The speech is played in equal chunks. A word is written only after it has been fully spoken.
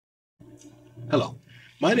Hello,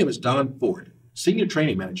 my name is Don Ford, Senior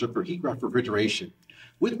Training Manager for Heatcraft Refrigeration.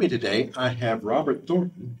 With me today, I have Robert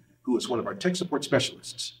Thornton, who is one of our tech support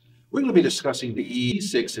specialists. We're going to be discussing the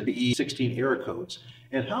E6 and the E16 error codes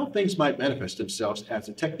and how things might manifest themselves as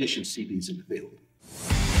the technicians see these in the field.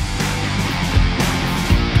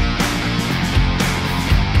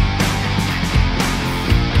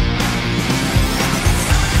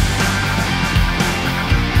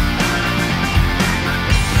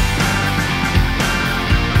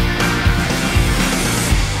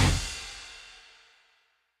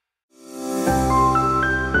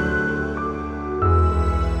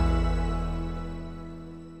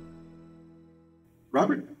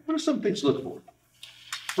 Robert, what are some things to look for?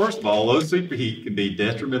 First of all, low superheat can be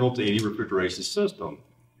detrimental to any refrigeration system.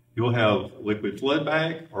 You'll have liquid flood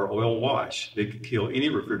back or oil wash that could kill any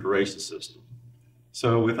refrigeration system.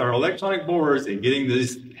 So with our electronic boards and getting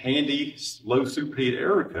these handy low superheat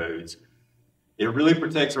error codes, it really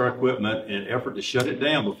protects our equipment in an effort to shut it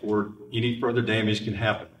down before any further damage can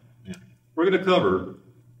happen. Yeah. We're going to cover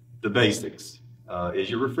the basics. Is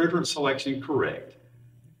your refrigerant selection correct?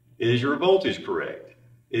 Is your voltage correct?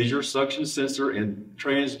 Is your suction sensor and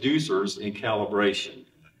transducers in calibration?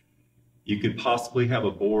 You could possibly have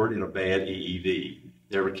a board in a bad EEV.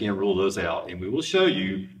 Never can rule those out, and we will show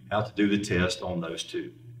you how to do the test on those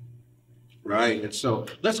two. Right, and so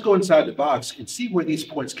let's go inside the box and see where these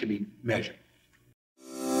points can be measured.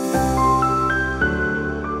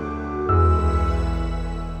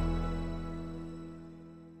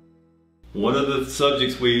 One of the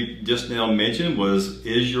subjects we just now mentioned was,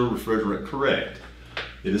 is your refrigerant correct?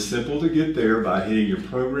 It is simple to get there by hitting your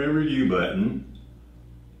program review button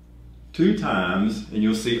 2 times and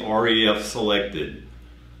you'll see REF selected.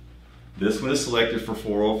 This one is selected for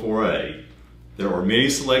 404A. There are many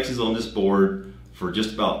selections on this board for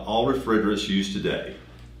just about all refrigerants used today.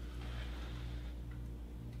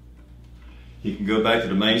 You can go back to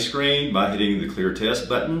the main screen by hitting the clear test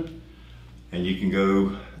button, and you can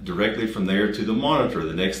go directly from there to the monitor.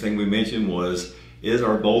 The next thing we mentioned was, is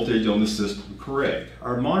our voltage on the system correct?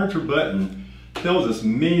 Our monitor button tells us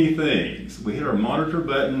many things. We hit our monitor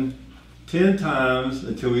button 10 times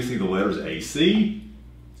until we see the letters AC.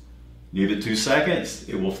 Give it 2 seconds,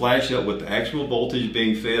 it will flash up what the actual voltage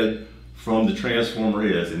being fed from the transformer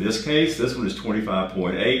is. In this case, this one is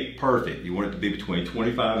 25.8, perfect. You want it to be between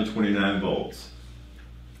 25 and 29 volts.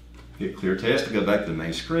 Hit clear test to go back to the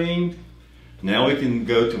main screen. Now we can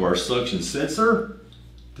go to our suction sensor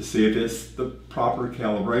to see if it's the proper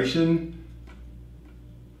calibration.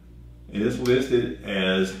 It is listed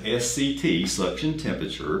as SCT, suction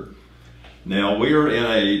temperature. Now we are in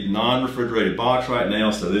a non-refrigerated box right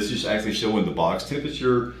now, so this is actually showing the box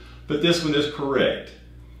temperature, but this one is correct.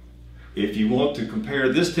 If you want to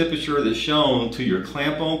compare this temperature that's shown to your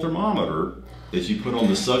clamp-on thermometer that you put on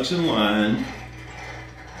the suction line,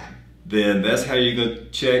 then that's how you're going to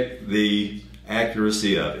check the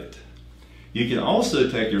accuracy of it. You can also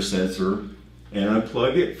take your sensor and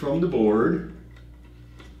unplug it from the board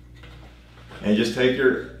and just take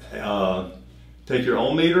your ohm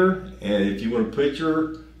meter, and if you want to put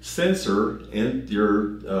your sensor in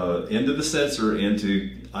your end of the sensor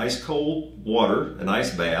into ice cold water, an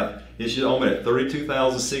ice bath, it should ohm at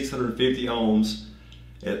 32,650 ohms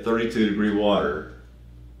at 32-degree water.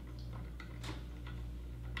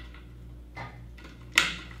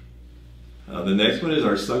 The next one is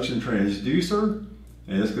our suction transducer,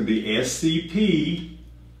 and it's going to be SCP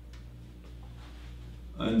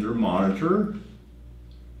under monitor.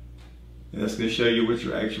 And that's going to show you what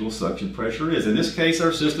your actual suction pressure is. In this case,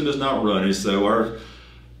 our system is not running, so our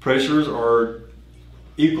pressures are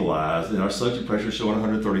equalized, and our suction pressure is showing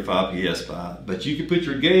 135 psi. But you can put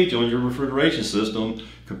your gauge on your refrigeration system,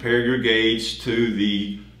 compare your gauge to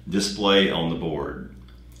the display on the board.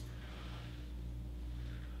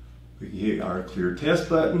 We can hit our clear test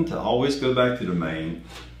button to always go back to the main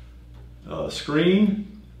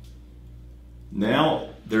screen. Now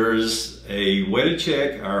there's a way to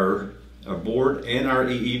check our board and our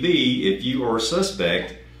EEV if you are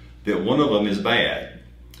suspect that one of them is bad.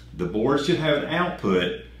 The board should have an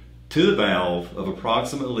output to the valve of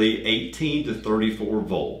approximately 18 to 34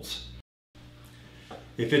 volts.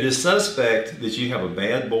 If it is suspect that you have a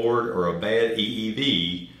bad board or a bad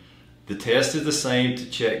EEV, the test is the same to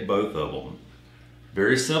check both of them.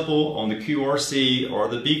 Very simple on the QRC or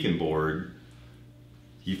the Beacon board.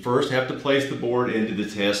 You first have to place the board into the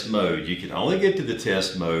test mode. You can only get to the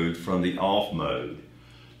test mode from the off mode.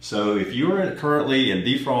 So if you are currently in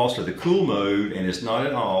defrost or the cool mode and it's not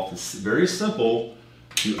in off, it's very simple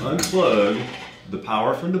to unplug the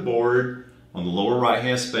power from the board on the lower right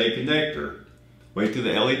hand spade connector. Wait till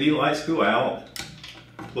the LED lights go out,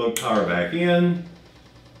 plug power back in.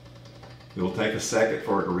 It will take a second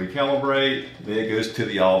for it to recalibrate, then it goes to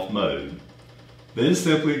the off mode. Then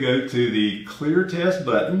simply go to the clear test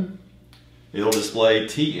button. It'll display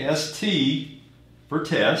TST for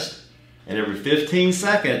test, and every 15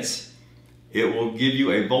 seconds it will give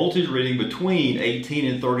you a voltage reading between 18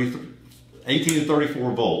 and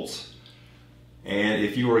 34 volts. And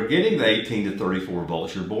if you are getting the 18 to 34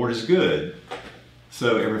 volts, your board is good.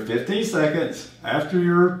 So every 15 seconds, after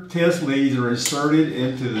your test leads are inserted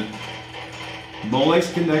into the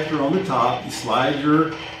Molex connector on the top, you slide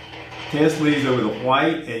your test leads over the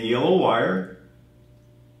white and yellow wire.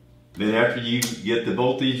 Then after you get the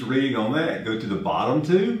voltage reading on that, go to the bottom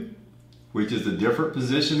two, which is a different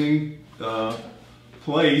positioning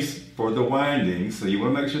place for the windings. So you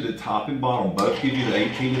want to make sure that top and bottom both give you the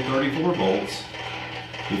 18 to 34 volts.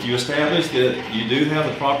 If you establish that you do have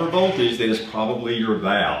the proper voltage, then it's probably your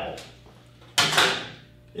valve.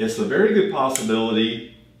 It's a very good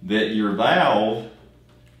possibility that your valve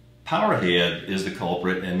power head is the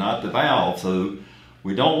culprit and not the valve. So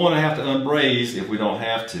we don't want to have to unbraze if we don't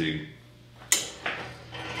have to.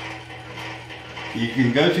 You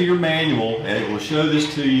can go to your manual and it will show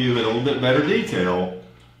this to you in a little bit better detail,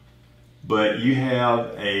 but you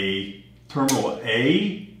have a terminal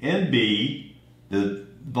A and B. The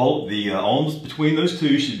ohms between those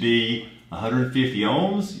two should be 150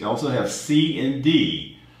 ohms. You also have C and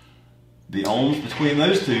D. The ohms between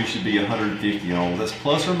those two should be 150 ohms. That's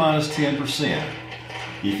plus or minus 10%.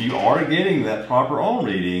 If you are getting that proper ohm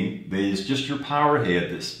reading, then it's just your power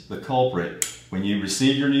head that's the culprit. When you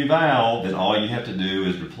receive your new valve, then all you have to do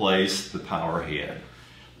is replace the power head.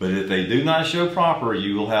 But if they do not show proper,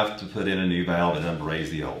 you will have to put in a new valve and unbraze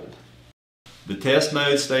the old. The test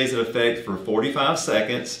mode stays in effect for 45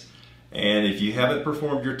 seconds, and if you haven't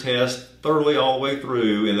performed your test thoroughly all the way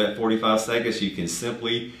through in that 45 seconds, you can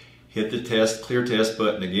simply hit the clear test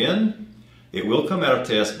button again. It will come out of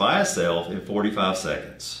test by itself in 45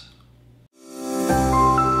 seconds.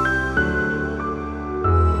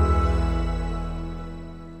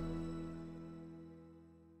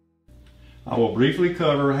 I will briefly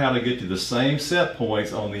cover how to get to the same set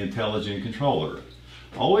points on the IntelliGen controller.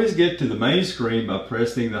 Always get to the main screen by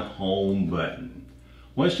pressing the home button.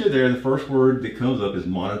 Once you're there, the first word that comes up is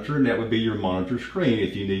monitor, and that would be your monitor screen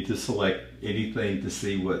if you need to select anything to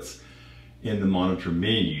see what's in the monitor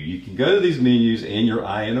menu. You can go to these menus in your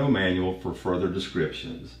INO manual for further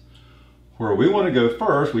descriptions. Where we want to go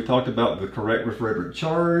first, we talked about the correct refrigerant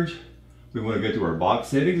charge. We want to go to our box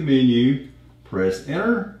settings menu, press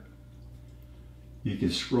enter. You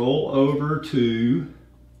can scroll over to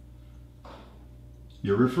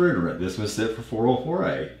your refrigerant. This one's set for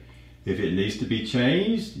 404A. If it needs to be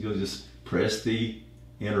changed, you'll just press the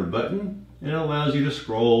enter button and it allows you to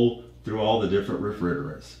scroll through all the different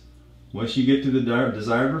refrigerants. Once you get to the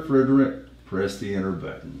desired refrigerant, press the enter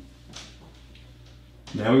button.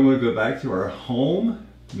 Now we want to go back to our home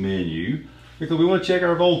menu because we want to check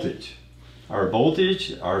our voltage. Our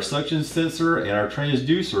voltage, our suction sensor, and our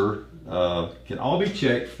transducer can all be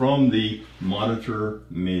checked from the monitor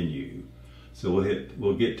menu. So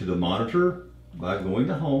we'll get to the monitor by going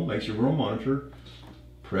to home, make sure we're on monitor,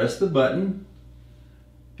 press the button,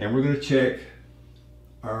 and we're going to check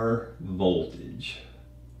our voltage.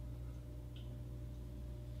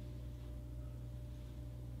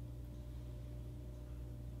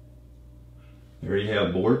 There you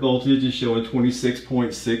have board voltage is showing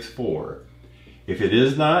 26.64. If it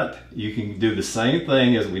is not, you can do the same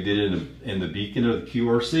thing as we did in the Beacon of the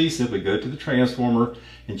QRC. Simply go to the transformer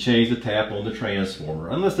and change the tap on the transformer,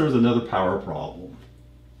 unless there's another power problem.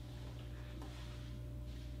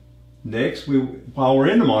 Next, while we're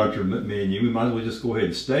in the monitor menu, we might as well just go ahead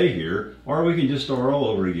and stay here, or we can just start all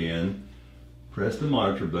over again. Press the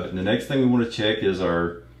monitor button. The next thing we want to check is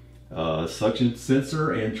our suction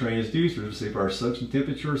sensor and transducer to see if our suction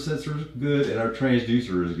temperature sensor is good and our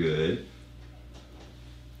transducer is good.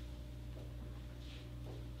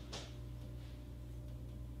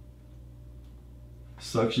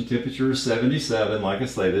 Suction temperature is 77. Like I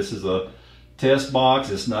say, this is a test box.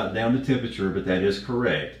 It's not down to temperature, but that is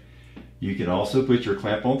correct. You can also put your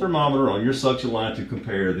clamp-on thermometer on your suction line to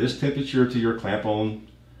compare this temperature to your clamp-on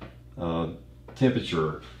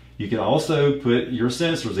temperature. You can also put your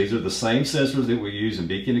sensors. These are the same sensors that we use in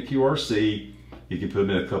Beacon II QRC. You can put them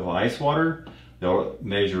in a cup of ice water. They'll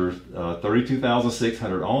measure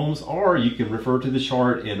 32,600 ohms, or you can refer to the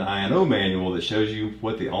chart in the INO manual that shows you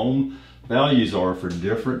what the ohm values are for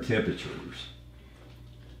different temperatures.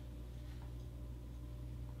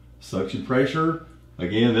 Suction pressure,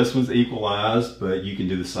 Again, this one's equalized, but you can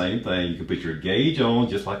do the same thing. You can put your gauge on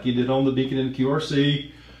just like you did on the Beacon II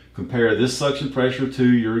QRC. Compare this suction pressure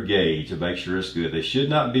to your gauge and make sure it's good. They should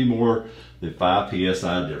not be more than 5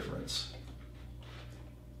 psi difference.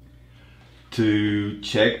 To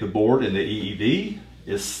check the board in the EEV,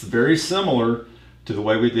 it's very similar to the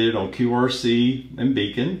way we did it on QRC and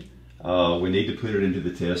Beacon. We need to put it into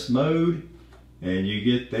the test mode, and you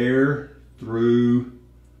get there through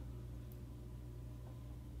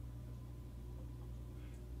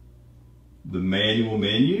the manual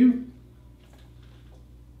menu.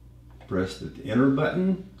 Press the enter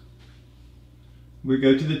button. We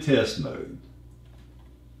go to the test mode.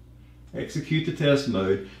 Execute the test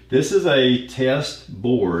mode. This is a test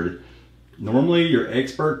board. Normally your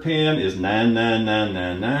expert pin is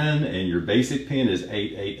 99999 and your basic pin is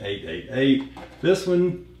 88888. This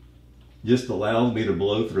one just allows me to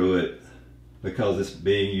blow through it because it's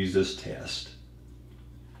being used as test.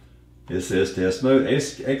 It says test mode,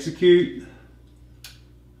 execute,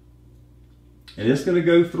 and it's going to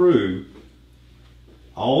go through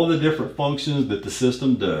all of the different functions that the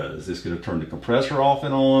system does. It's going to turn the compressor off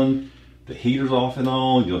and on, the heaters off and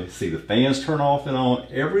on, you'll see the fans turn off and on,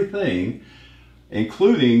 everything,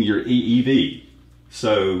 including your EEV.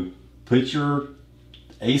 So put your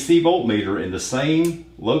AC voltmeter in the same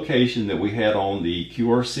location that we had on the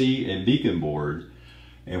QRC and Beacon board,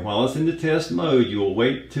 and while it's in the test mode, you'll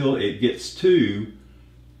wait till it gets to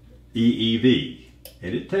EEV.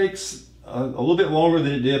 And it takes a little bit longer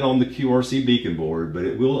than it did on the QRC Beacon board, but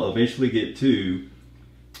it will eventually get to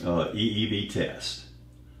EEV test.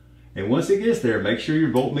 And once it gets there, make sure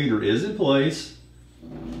your voltmeter is in place.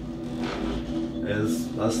 As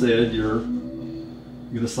I said, you're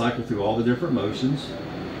going to cycle through all the different motions.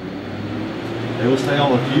 They will stay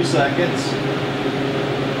on a few seconds.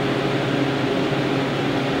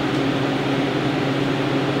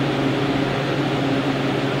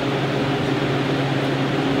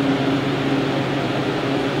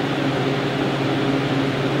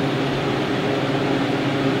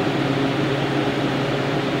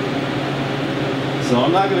 So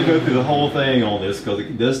I'm not going to go through the whole thing on this because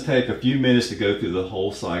it does take a few minutes to go through the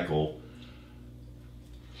whole cycle.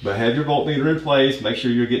 But have your voltmeter in place, make sure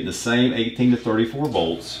you're getting the same 18 to 34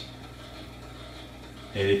 volts.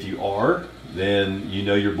 And if you are, then you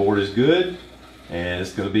know your board is good and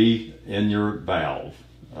it's going to be in your valve.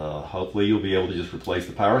 Hopefully you'll be able to just replace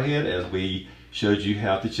the power head as we showed you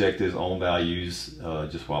how to check those ohm values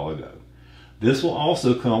just a while ago. This will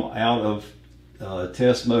also come out of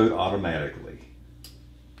test mode automatically.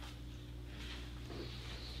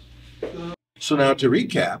 So now to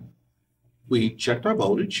recap, we checked our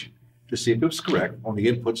voltage to see if it was correct on the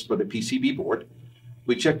inputs for the PCB board.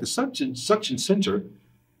 We checked the suction sensor,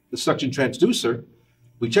 the suction transducer.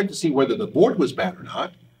 We checked to see whether the board was bad or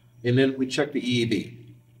not. And then we checked the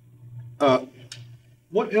EEV.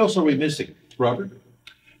 What else are we missing, Robert?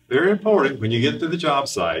 Very important when you get to the job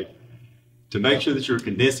site to make sure that your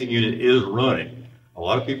condensing unit is running. A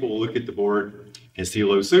lot of people will look at the board and see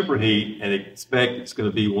low superheat and expect it's going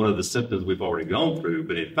to be one of the symptoms we've already gone through.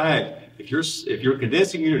 But in fact, if your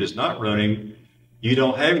condensing unit is not running, you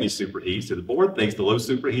don't have any superheat. So the board thinks the low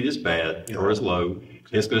superheat is bad or is low.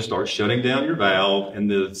 It's going to start shutting down your valve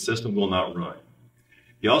and the system will not run.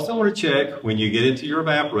 You also want to check when you get into your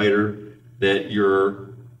evaporator that your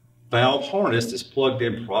valve harness is plugged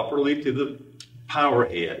in properly to the power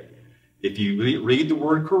head. If you read the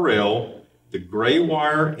word Corel, the gray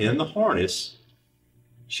wire in the harness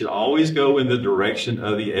should always go in the direction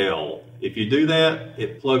of the L. If you do that,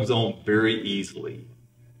 it plugs on very easily.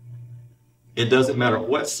 It doesn't matter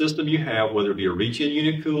what system you have, whether it be a reach-in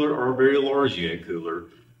unit cooler or a very large unit cooler.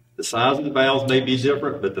 The size of the valves may be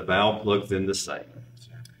different, but the valve plugs in the same.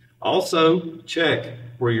 Also, check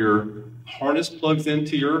where your harness plugs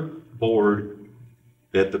into your board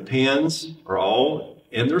that the pins are all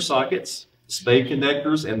in their sockets, spade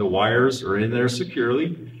connectors and the wires are in there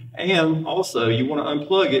securely. And also you want to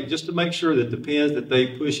unplug it just to make sure that the pins that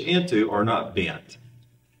they push into are not bent.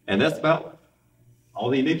 And that's about all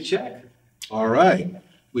that you need to check. All right.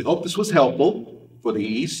 We hope this was helpful for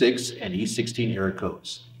the E6 and E16 error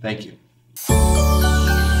codes. Thank you.